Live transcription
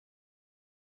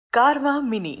Karma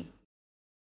Mini.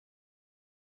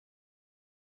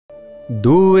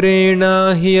 Durena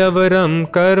hi avaram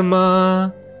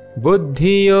karma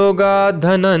buddhi yoga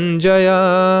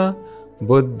dhananjaya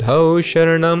buddhau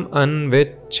sharanam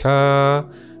anvichha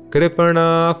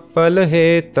kripana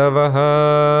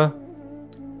falhetavaha.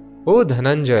 O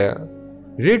Dhananjaya,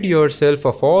 rid yourself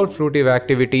of all fruitive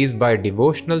activities by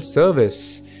devotional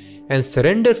service and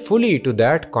surrender fully to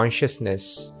that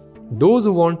consciousness. Those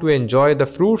who want to enjoy the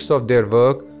fruits of their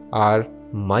work are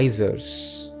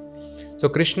misers. So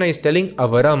Krishna is telling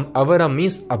avaram. Avaram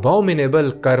means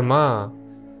abominable karma.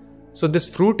 So this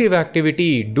fruitive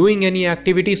activity, doing any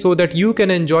activity so that you can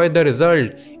enjoy the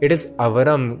result, it is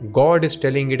avaram. God is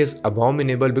telling it is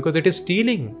abominable because it is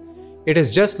stealing. It is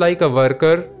just like a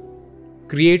worker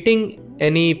creating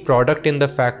any product in the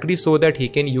factory so that he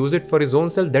can use it for his own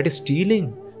self. That is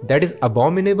stealing. That is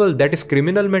abominable. That is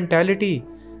criminal mentality.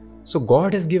 So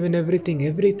God has given everything.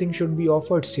 Everything should be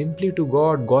offered simply to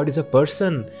God. God is a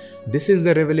person. This is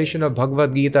the revelation of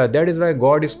Bhagavad Gita. That is why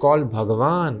God is called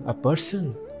Bhagavan, a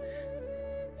person.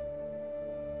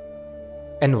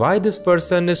 And why this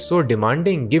person is so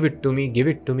demanding? Give it to me, give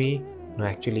it to me. No,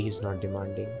 actually he is not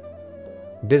demanding.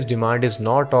 This demand is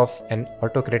not of an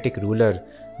autocratic ruler.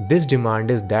 This demand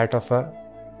is that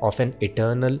of an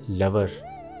eternal lover.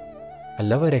 A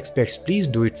lover expects, please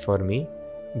do it for me.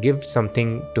 Give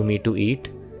something to me to eat.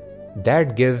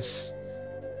 That gives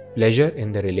pleasure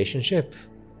in the relationship.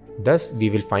 Thus, we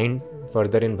will find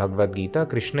further in Bhagavad Gita,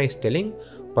 Krishna is telling,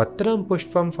 Patram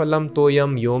pushpam phalam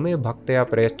toyam yome bhaktaya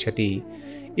prayachati.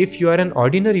 If you are an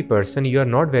ordinary person, you are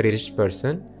not very rich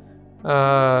person,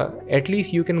 at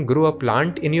least you can grow a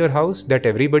plant in your house that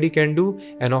everybody can do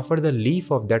and offer the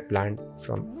leaf of that plant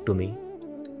to me.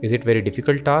 Is it very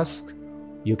difficult task?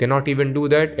 You cannot even do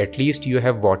that. At least you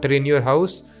have water in your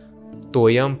house.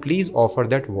 Toyam, please offer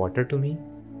that water to me.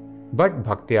 But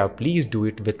bhaktya, please do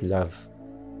it with love.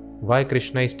 Why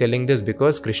Krishna is telling this?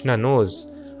 Because Krishna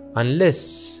knows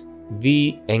unless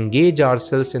we engage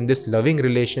ourselves in this loving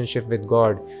relationship with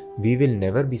God, we will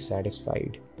never be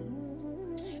satisfied.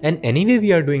 And anyway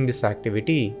we are doing this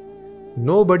activity.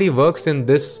 Nobody works in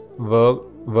this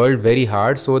world very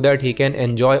hard so that he can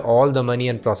enjoy all the money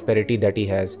and prosperity that he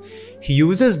has. He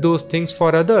uses those things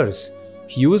for others.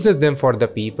 He uses them for the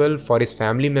people, for his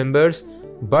family members.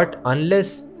 But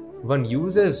unless one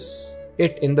uses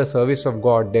it in the service of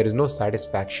God, there is no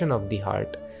satisfaction of the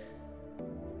heart.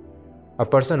 A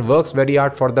person works very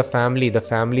hard for the family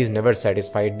is never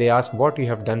satisfied. They ask, what you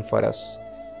have done for us?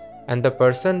 And the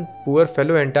person, poor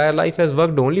fellow, entire life has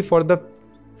worked only for the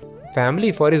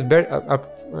family, for his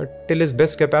till his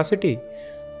best capacity.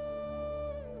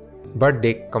 But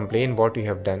they complain what you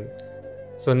have done.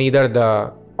 So neither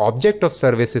the object of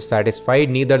service is satisfied,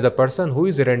 neither the person who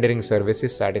is rendering service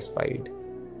is satisfied.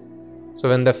 So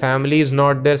when the family is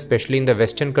not there, especially in the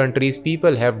Western countries,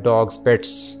 people have dogs,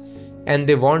 pets, and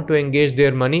they want to engage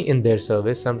their money in their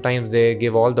service. Sometimes they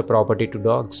give all the property to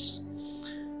dogs.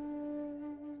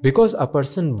 Because a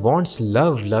person wants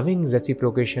loving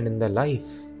reciprocation in their life.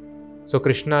 So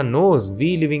Krishna knows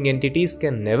we living entities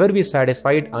can never be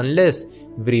satisfied unless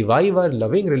we revive our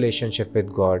loving relationship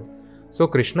with God. So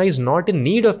Krishna is not in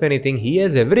need of anything. He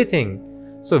has everything.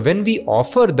 So when we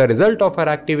offer the result of our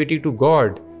activity to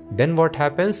God, then what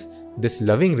happens? This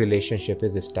loving relationship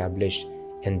is established.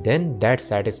 And then that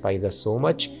satisfies us so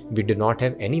much, we do not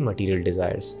have any material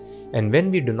desires. And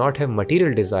when we do not have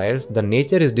material desires, the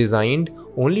nature is designed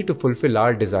only to fulfill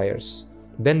our desires.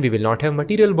 Then we will not have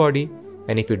material body.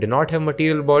 And if we do not have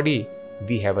material body,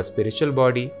 we have a spiritual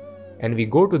body. And we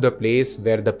go to the place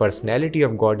where the personality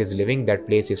of God is living. That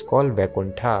place is called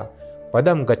Vaikuntha.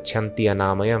 Padam Gachanti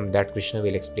Anamayam. That Krishna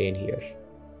will explain here.